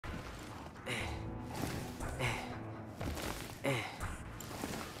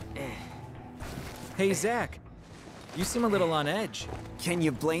Hey, Zach. You seem a little on edge. Can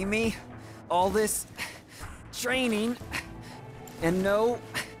you blame me? All this training and no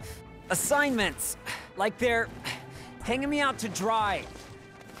assignments. Like they're hanging me out to dry.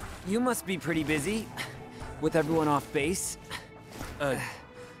 You must be pretty busy with everyone off base.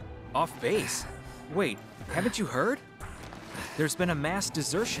 Off base? Wait, haven't you heard? There's been a mass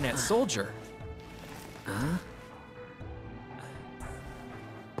desertion at Soldier. Huh?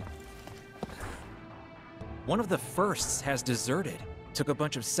 One of the firsts has deserted. Took a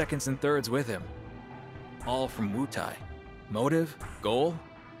bunch of seconds and thirds with him. All from Wutai. Motive, goal,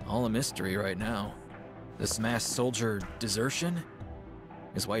 all a mystery right now. This mass soldier desertion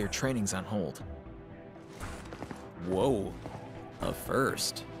is why your training's on hold. Whoa, a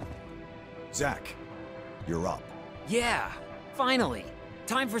first. Zach, you're up. Yeah, finally.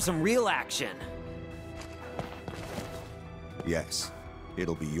 Time for some real action. Yes,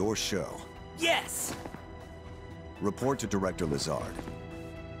 it'll be your show. Yes! Report to Director Lazard.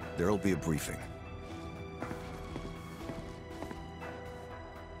 There'll be a briefing.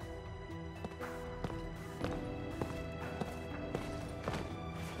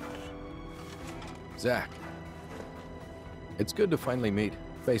 Zach. It's good to finally meet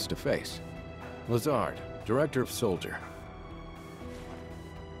face to face. Lazard, Director of Soldier.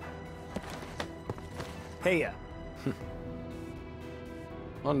 Heya.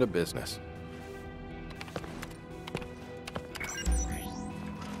 On to business.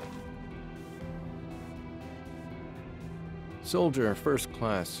 Soldier First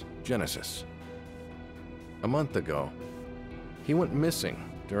Class Genesis. A month ago, he went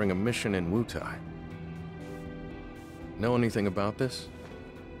missing during a mission in Wutai. Know anything about this?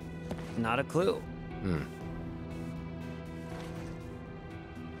 Not a clue.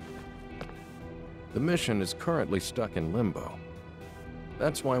 The mission is currently stuck in limbo.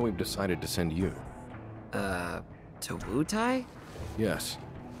 That's why we've decided to send you. To Wutai? Yes.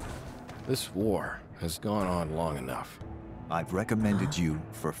 This war has gone on long enough. I've recommended you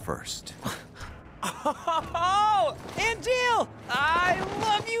for first. Oh, Angel! I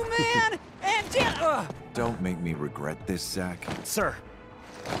love you, man! Angel! Don't make me regret this, Zach. Sir.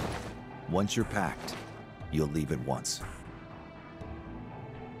 Once you're packed, you'll leave at once.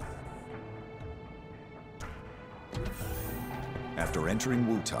 After entering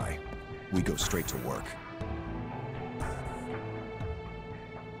Wutai, we go straight to work.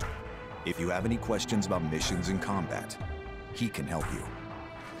 If you have any questions about missions and combat, he can help you.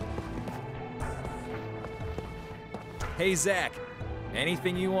 Hey, Zach.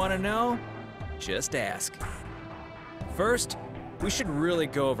 Anything you want to know? Just ask. First, we should really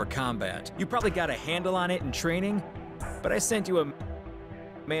go over combat. You probably got a handle on it in training, but I sent you a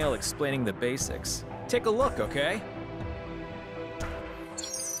mail explaining the basics. Take a look, okay?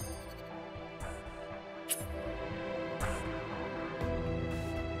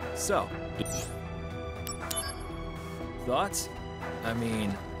 So, thoughts? I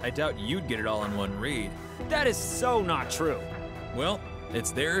mean, I doubt you'd get it all in one read. That is so not true. Well,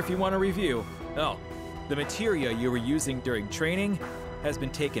 it's there if you want to review. Oh, the materia you were using during training has been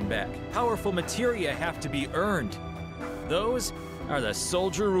taken back. Powerful materia have to be earned. Those are the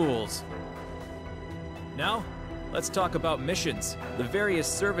soldier rules. Now, let's talk about missions. The various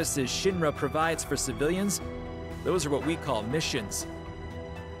services Shinra provides for civilians, those are what we call missions.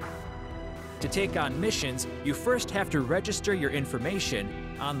 To take on missions, you first have to register your information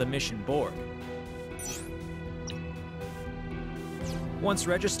on the mission board. Once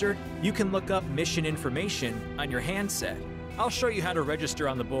registered, you can look up mission information on your handset. I'll show you how to register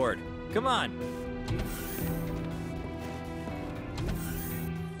on the board. Come on.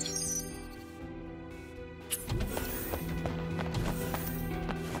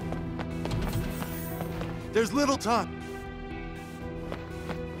 There's little time.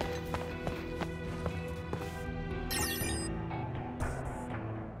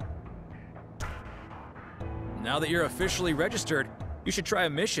 Now that you're officially registered, you should try a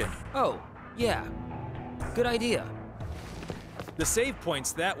mission. Oh, yeah. Good idea. The save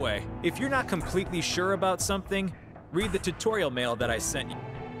point's that way. If you're not completely sure about something, read the tutorial mail that I sent you.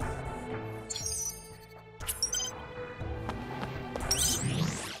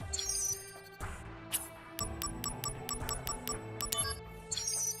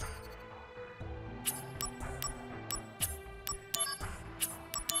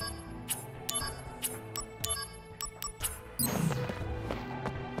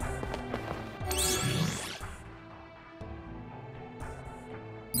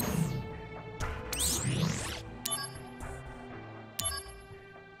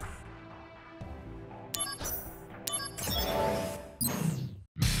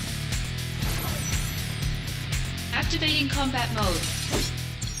 Activating combat mode.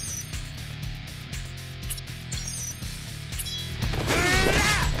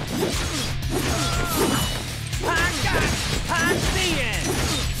 I'm seeing!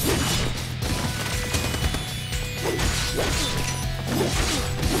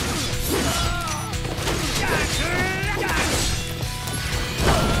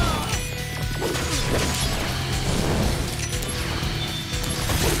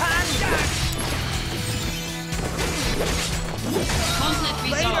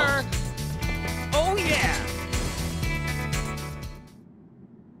 Conflict Later! resolved. Oh yeah!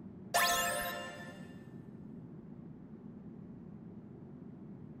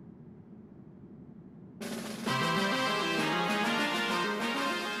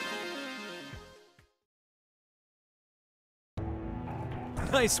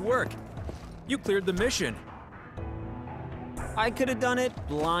 Nice work. You cleared the mission. I could have done it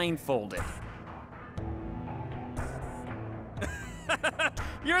blindfolded.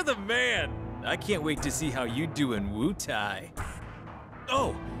 You're the man. I can't wait to see how you do in Wu Tai.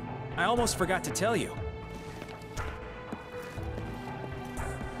 Oh, I almost forgot to tell you.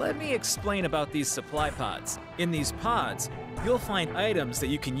 Let me explain about these supply pods. In these pods, you'll find items that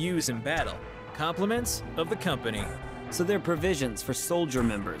you can use in battle. Compliments of the company. So they're provisions for soldier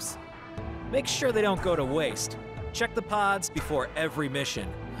members. Make sure they don't go to waste. Check the pods before every mission.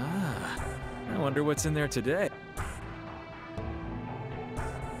 Ah, I wonder what's in there today.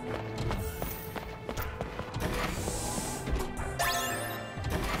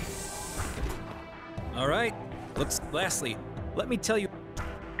 All right, lastly, let me tell you.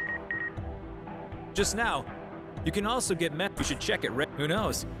 Just now, you can also get you should check it, who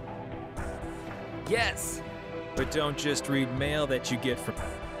knows? Yes! But don't just read mail that you get from...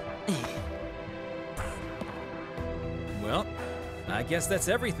 Well, I guess that's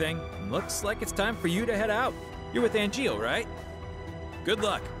everything. Looks like it's time for you to head out. You're with Angio, right? Good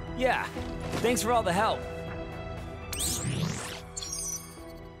luck. Yeah, thanks for all the help.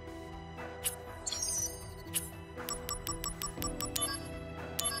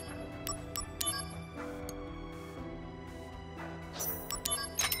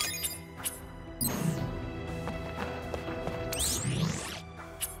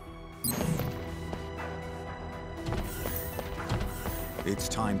 It's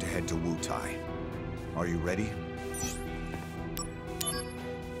time to head to Wu Tai. Are you ready?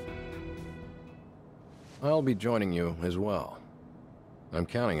 I'll be joining you as well. I'm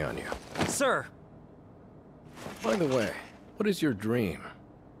counting on you. Sir! By the way, what is your dream?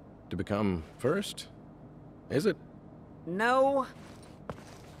 To become first? Is it? No.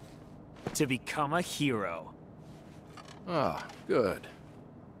 To become a hero. Ah, good.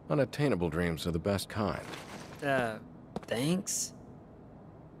 Unattainable dreams are the best kind. Thanks?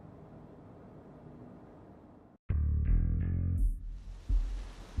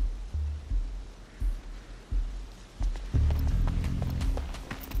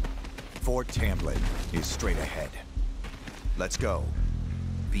 Fort Tamblin is straight ahead. Let's go.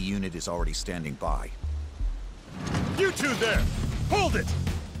 The unit is already standing by. You two there! Hold it!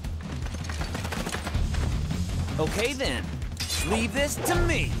 Okay then. Leave this to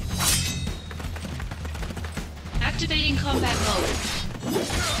me. Activating combat mode.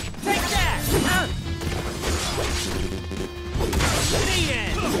 Take that! The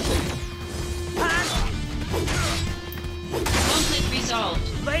end! Conflict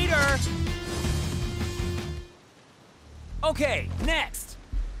resolved. Later! Okay, next!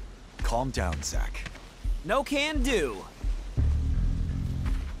 Calm down, Zach. No can do.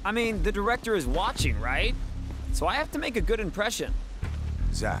 I mean, the director is watching, right? So I have to make a good impression.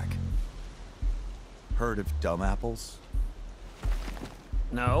 Zach. Heard of dumb apples?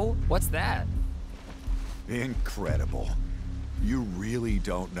 No? What's that? Incredible. You really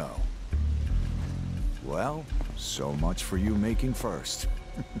don't know. Well, so much for you making first.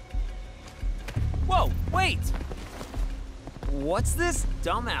 Whoa, wait! What's this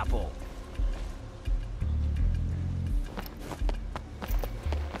dumb apple?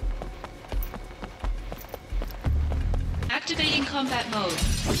 Activating combat mode.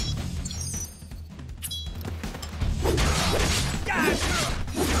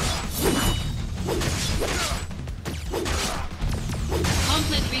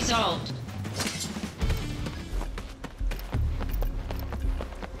 Conflict resolved.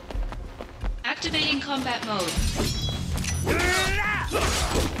 Activating combat mode.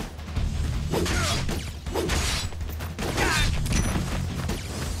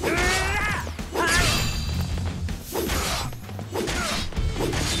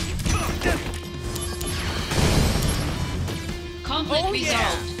 Conflict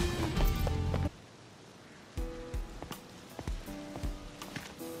resolved.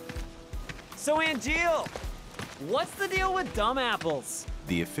 So Angeal, what's the deal with dumb apples?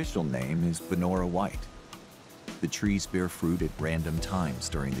 The official name is Benora White. The trees bear fruit at random times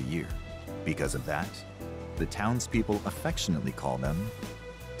during the year. Because of that, the townspeople affectionately call them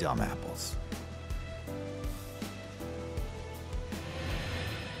dumb apples.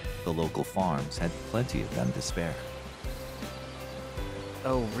 The local farms had plenty of them to spare.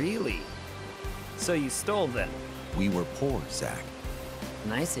 Oh, really? So you stole them? We were poor, Zach.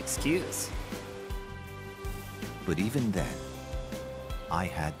 Nice excuse. But even then, I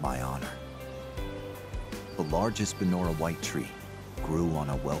had my honor. The largest Benora White tree grew on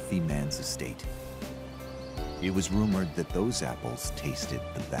a wealthy man's estate. It was rumored that those apples tasted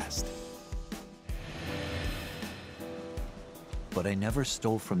the best. But I never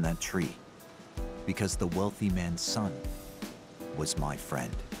stole from that tree, because the wealthy man's son was my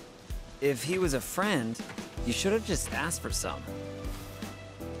friend. If he was a friend, you should have just asked for some.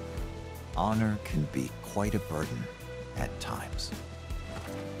 Honor can be quite a burden at times.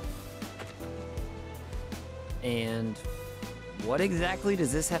 And what exactly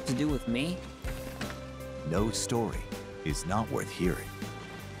does this have to do with me? No story is not worth hearing.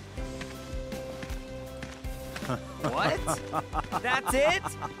 What? That's it?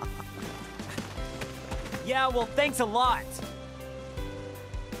 Yeah, well, thanks a lot.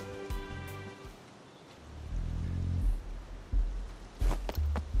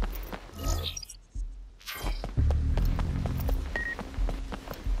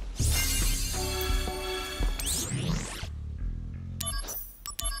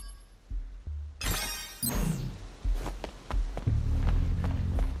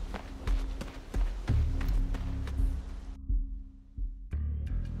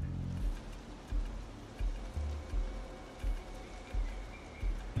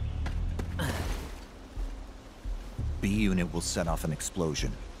 B unit will set off an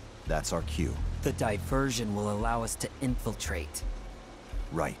explosion. That's our cue. The diversion will allow us to infiltrate.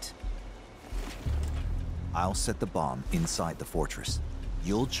 Right. I'll set the bomb inside the fortress.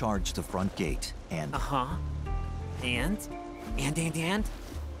 You'll charge the front gate and... Uh-huh. And? And?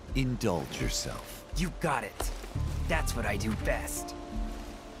 Indulge yourself. You got it. That's what I do best.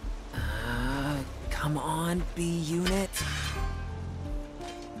 Come on, B unit.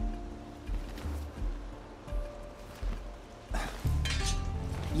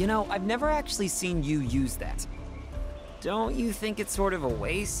 You know, I've never actually seen you use that. Don't you think it's sort of a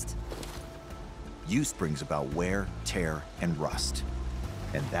waste? Use brings about wear, tear, and rust.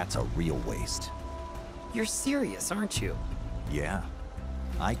 And that's a real waste. You're serious, aren't you? Yeah.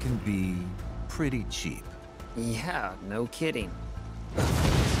 I can be pretty cheap. Yeah, no kidding.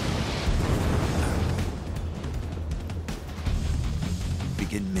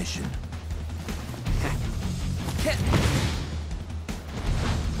 Begin mission.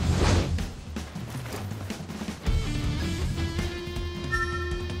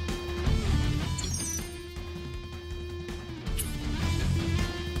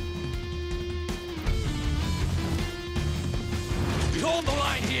 Hold the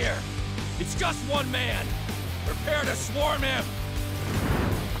line here! It's just one man! Prepare to swarm him!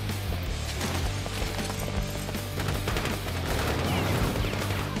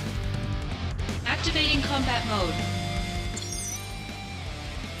 Activating combat mode.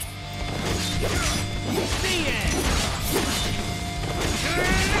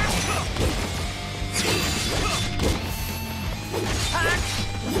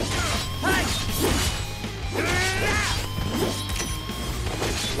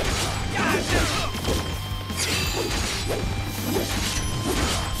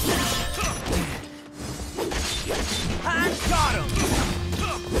 Got him!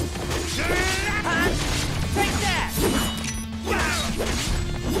 Take that!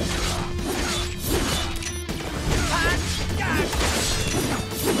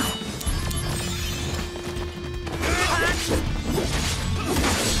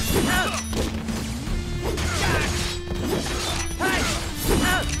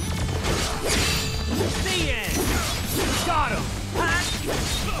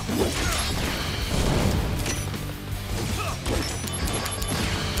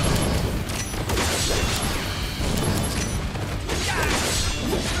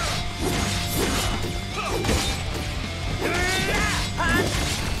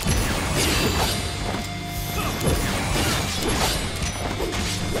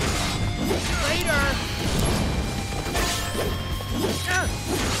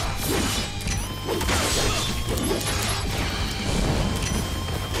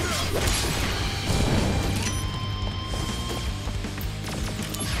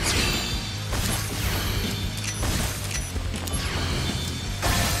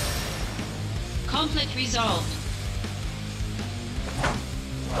 Conflict resolved.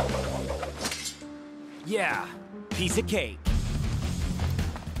 Yeah, piece of cake.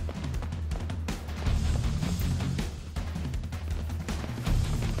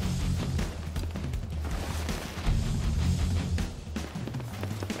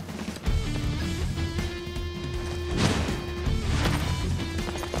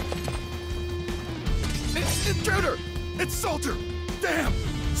 Intruder! It's Soldier! Damn!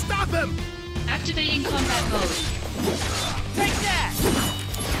 Stop him! Activating combat mode. Take that!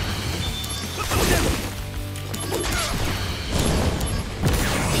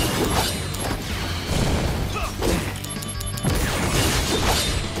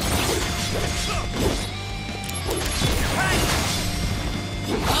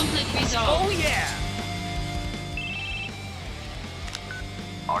 Conflict resolved. Oh yeah!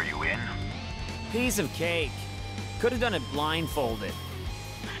 Are you in? Piece of cake. Could have done it blindfolded.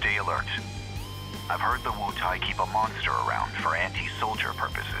 Stay alert. I've heard the Wu-Tai keep a monster around for anti-soldier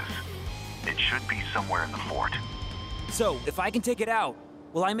purposes. It should be somewhere in the fort. So, if I can take it out,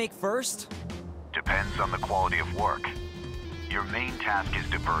 will I make first? Depends on the quality of work. Your main task is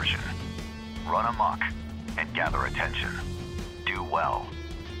diversion. Run amok and gather attention. Do well,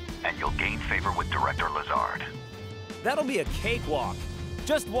 and you'll gain favor with Director Lazard. That'll be a cakewalk.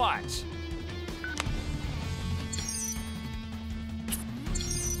 Just watch.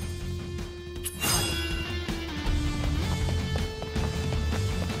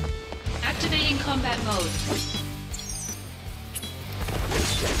 Activating combat mode.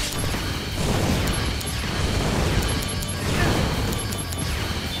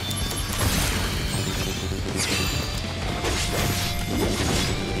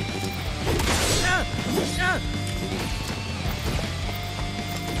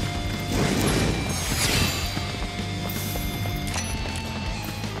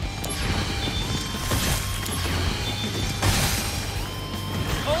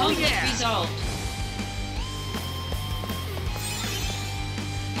 Oh Conflict yeah! resolved.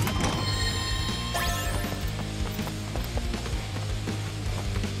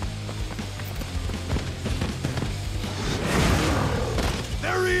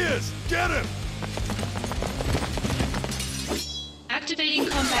 There he is! Get him! Activating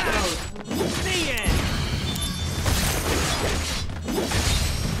combat mode. The end!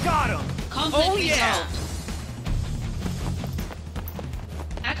 Got him! Conflict Oh, yeah. resolved.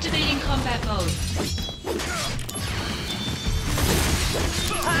 Activating combat mode.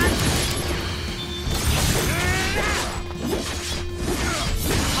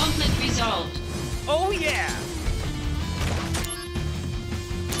 Conflict resolved. Oh yeah!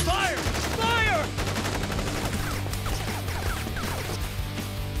 Fire! Fire!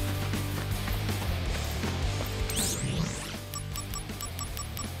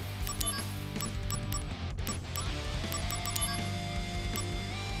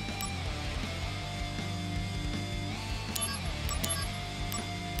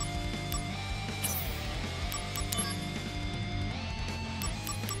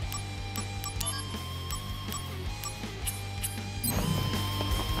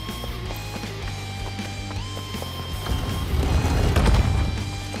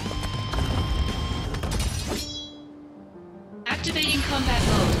 Activating combat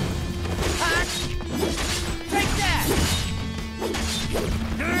mode. Take that!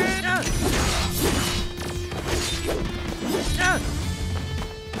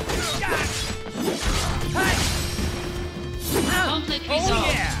 Conflict Oh resolved.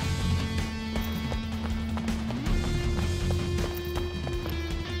 yeah!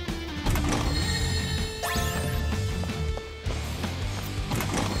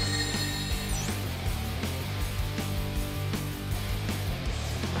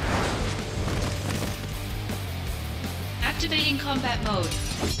 Activating combat mode.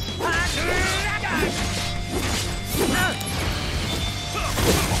 Take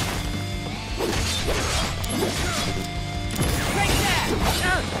that!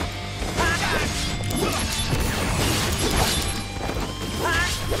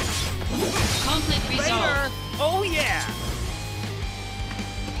 Conflict Later! resolved. Oh yeah!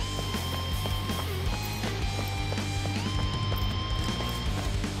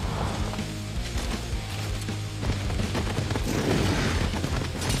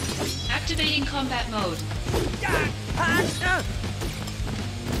 Activating combat mode.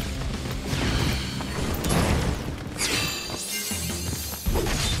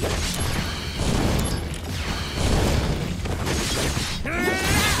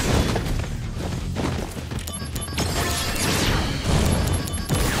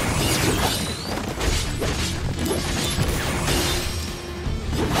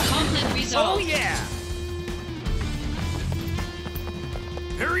 Conflict Oh resolved. yeah!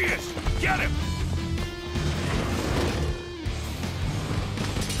 Here he is! Get him!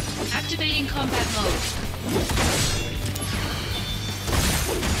 Activating combat mode.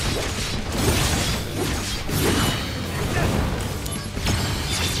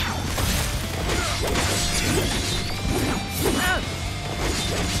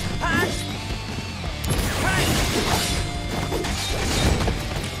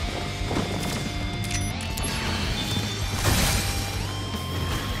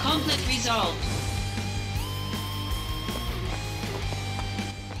 Conflict resolved.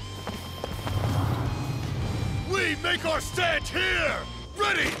 We make our stand here!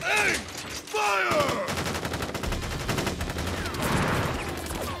 Ready, aim, fire!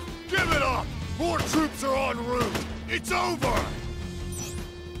 Give it up! More troops are en route! It's over!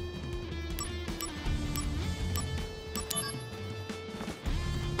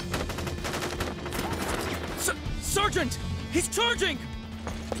 Sergeant! He's charging!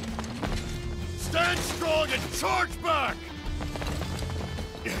 Stand strong and charge back!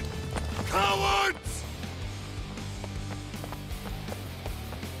 Cowards!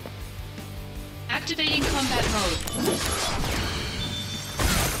 Activating combat mode.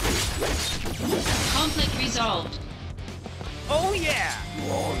 Conflict resolved. Oh yeah!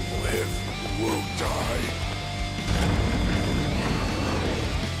 Long live Wu Tai.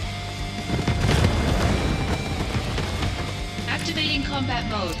 Activating combat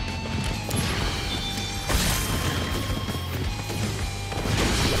mode.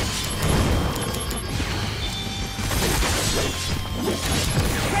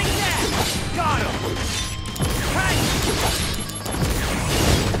 Take that! Got him!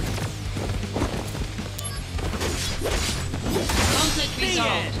 Conflict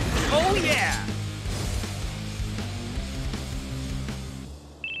resolved. Oh yeah!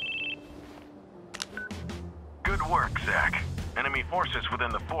 Good work, Zach. Enemy forces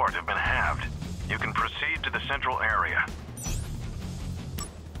within the fort have been halved. You can proceed to the central area.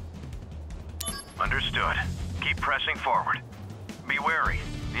 Understood. Keep pressing forward. Be wary.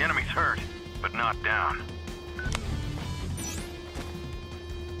 The enemy's hurt, but not down.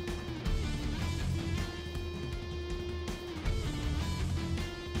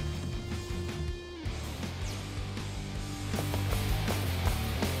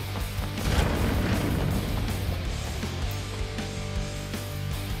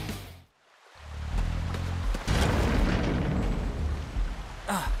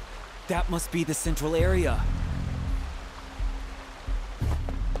 That must be the central area.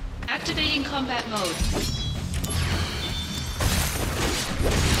 Activating combat mode.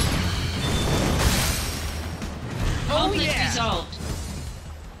 Conflict resolved.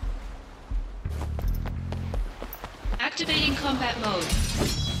 Activating combat mode.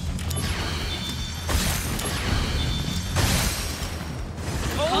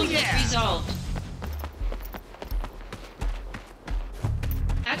 Conflict resolved.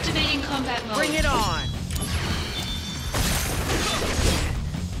 Activating combat mode. Bring it on!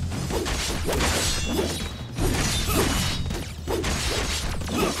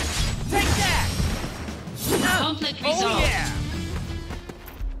 Take that! Conflict resolved. Oh yeah!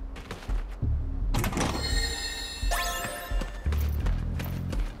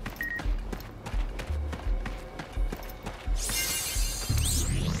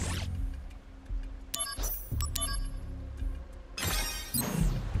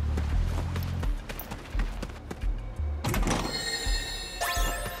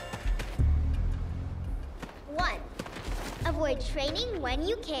 Avoid training when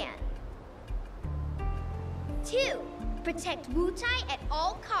you can. 2. Protect Wu Tai at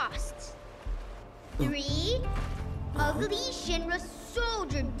all costs. 3. Ugly Shinra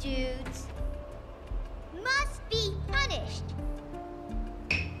soldier dudes must be punished.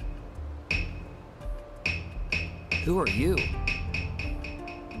 Who are you?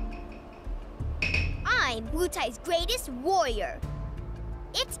 I'm Wu Tai's greatest warrior.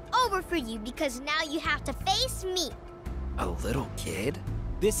 It's over for you because now you have to face me. A little kid?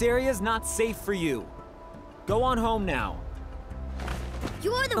 This area's not safe for you. Go on home now.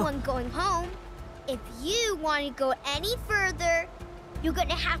 You're the one going home. If you want to go any further, you're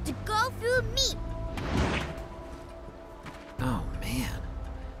gonna have to go through me. Oh man.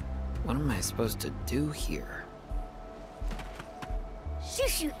 What am I supposed to do here?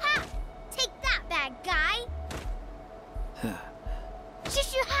 Shoo-shoo ha! Take that, bad guy!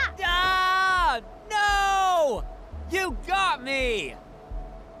 Shoo-shoo ha! Ah! No! You got me!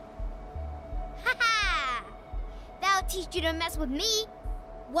 Ha ha! That'll teach you to mess with me.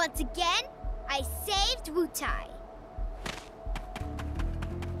 Once again, I saved Wu Tai.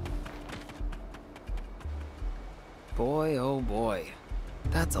 Boy, oh boy.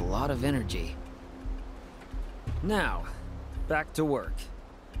 That's a lot of energy. Now, back to work.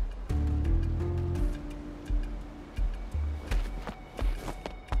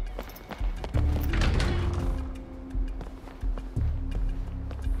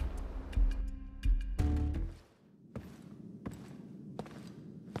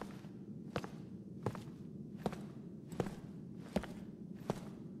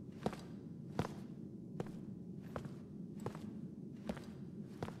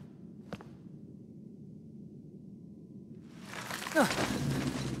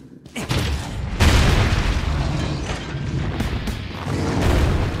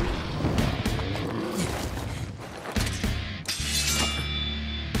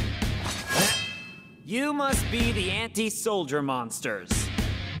 You must be the anti-soldier monsters.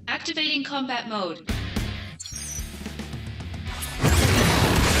 Activating combat mode.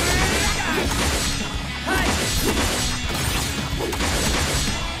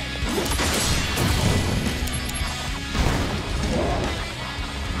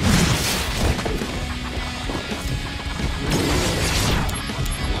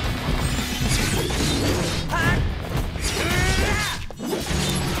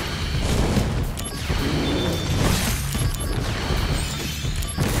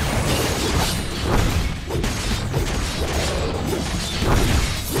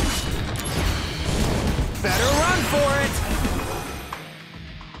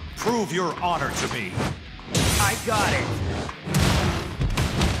 Prove your honor to me. I got it.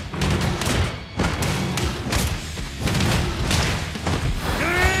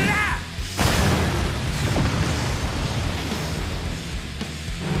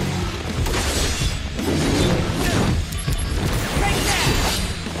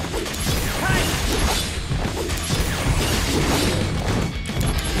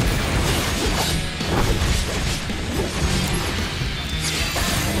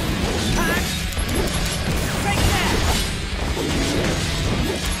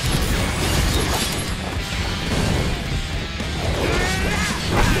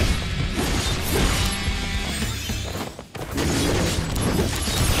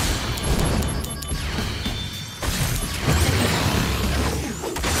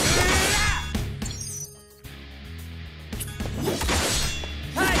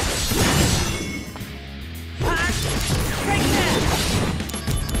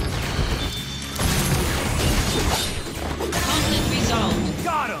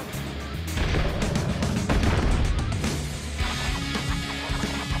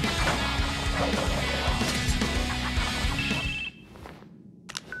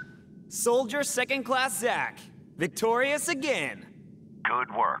 Soldier Second Class Zach, victorious again.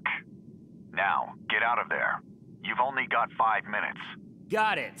 Good work. Now, get out of there. You've only got 5 minutes.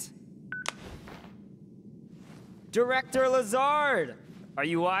 Got it. Director Lazard, are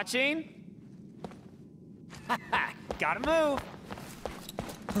you watching? Haha, gotta move.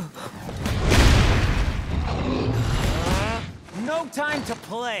 No time to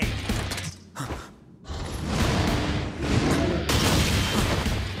play.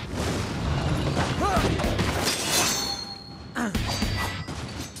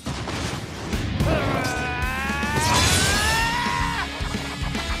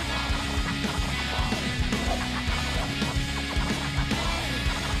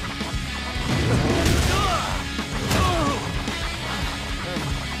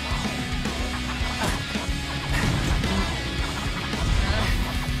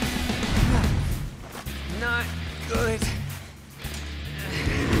 Not good.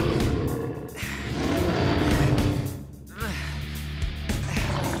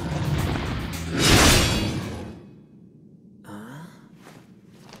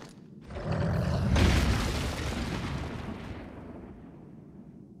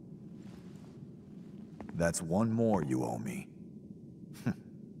 That's one more you owe me.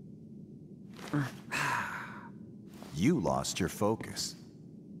 You lost your focus.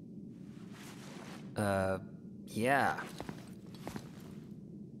 Yeah.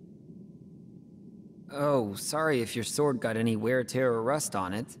 Oh, sorry if your sword got any wear, tear, or rust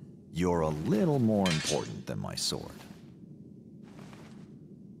on it. You're a little more important than my sword.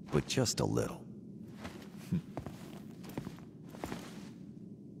 But just a little.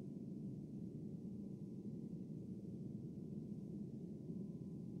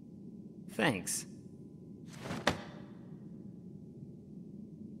 Thanks.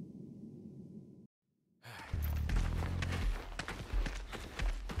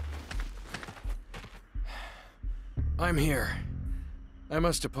 I'm here. I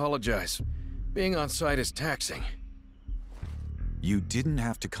must apologize. Being on site is taxing. You didn't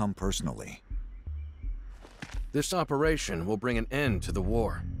have to come personally. This operation will bring an end to the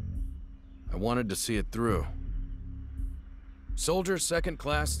war. I wanted to see it through. Soldier Second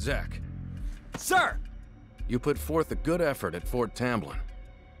Class Zach. Sir! You put forth a good effort at Fort Tamblin.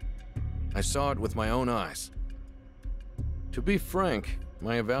 I saw it with my own eyes. To be frank,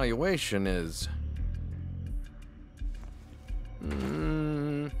 my evaluation is...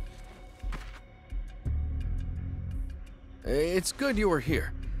 It's good you were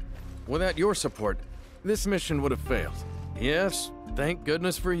here. Without your support, this mission would have failed. Yes, thank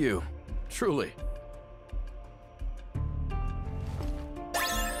goodness for you. Truly.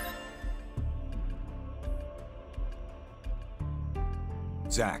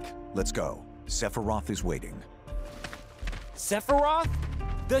 Zach, let's go. Sephiroth is waiting. Sephiroth?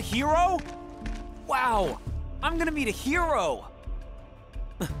 The hero? Wow! I'm gonna meet a hero!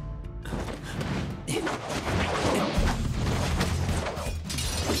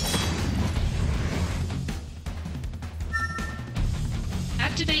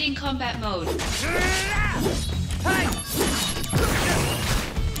 Activating combat mode.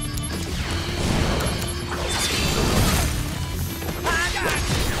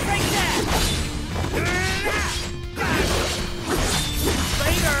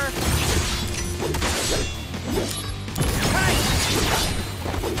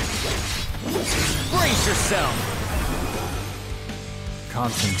 Brace yourself!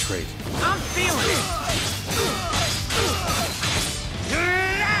 Concentrate. I'm feeling it!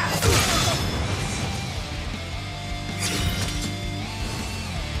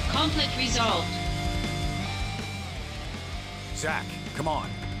 Conflict resolved. Zach, come on.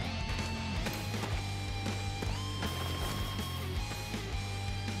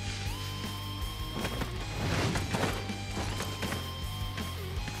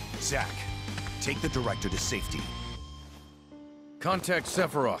 Zach, take the director to safety. Contact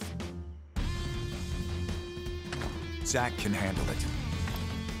Sephiroth. Zach can handle it.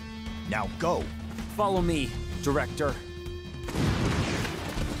 Now go! Follow me, Director.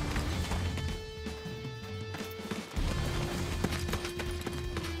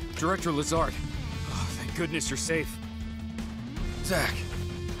 Director Lazard. Oh, thank goodness you're safe. Zach,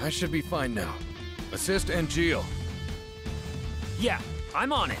 I should be fine now. Assist Angel. Yeah,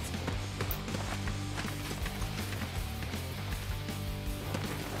 I'm on it.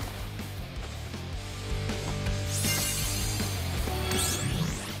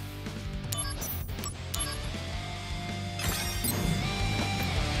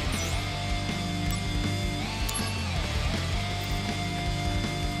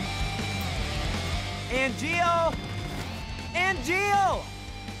 Angel! Angel!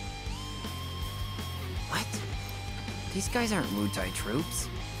 What? These guys aren't Wutai troops.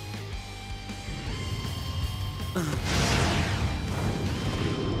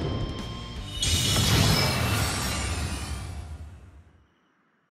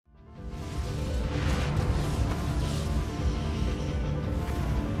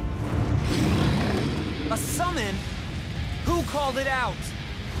 A summon? Who called it out?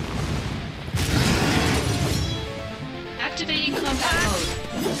 Activating combat mode.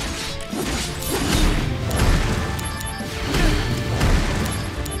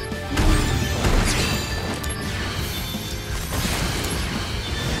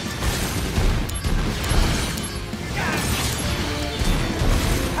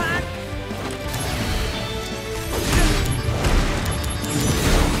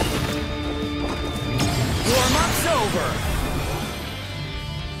 Warm-up's over.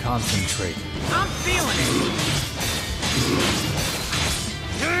 Concentrate. I'm feeling it.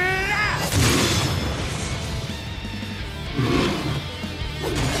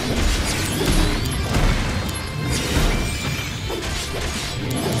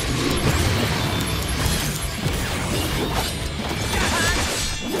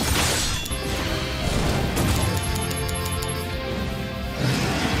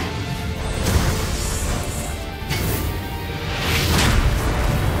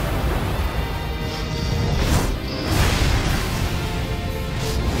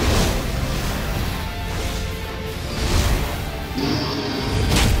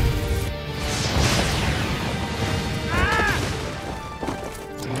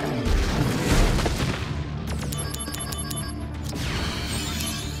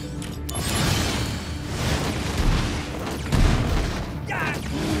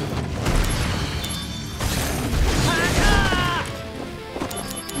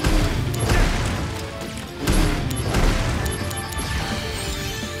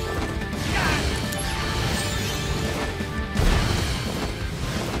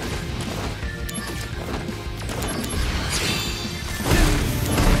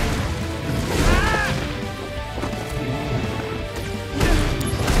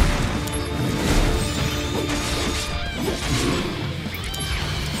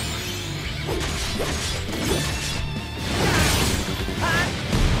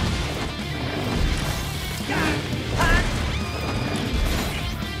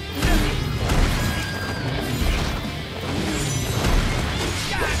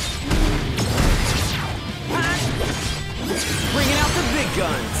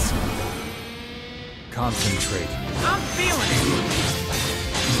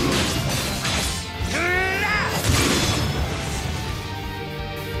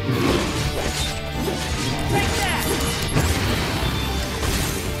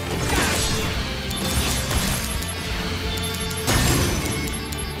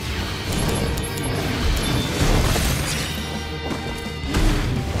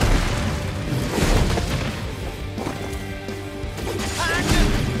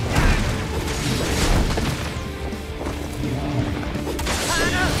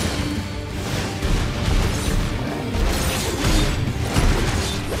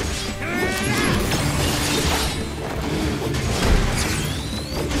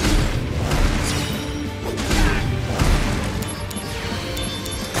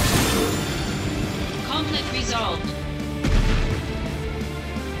 Conflict resolved.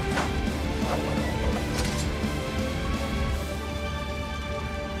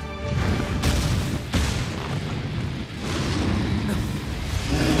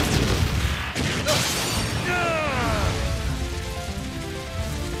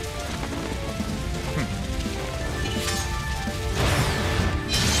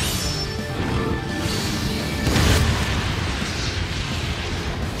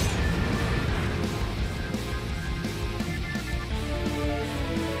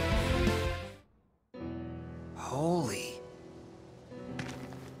 Holy.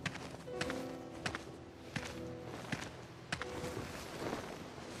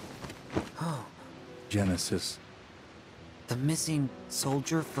 Oh, Genesis. the missing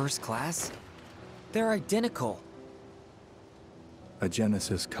soldier first class? They're identical. A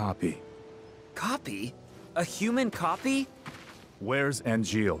Genesis copy. Copy? A human copy? Where's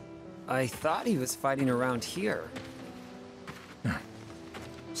Angeal? I thought he was fighting around here.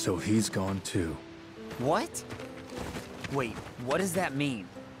 So he's gone too. What? Wait, what does that mean?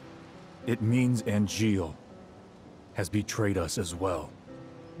 It means Angeal has betrayed us as well.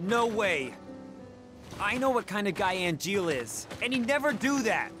 No way! I know what kind of guy Angeal is, and he'd never do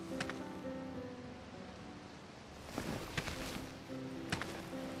that!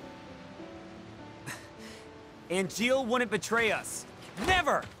 Angeal wouldn't betray us.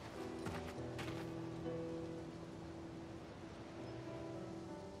 Never!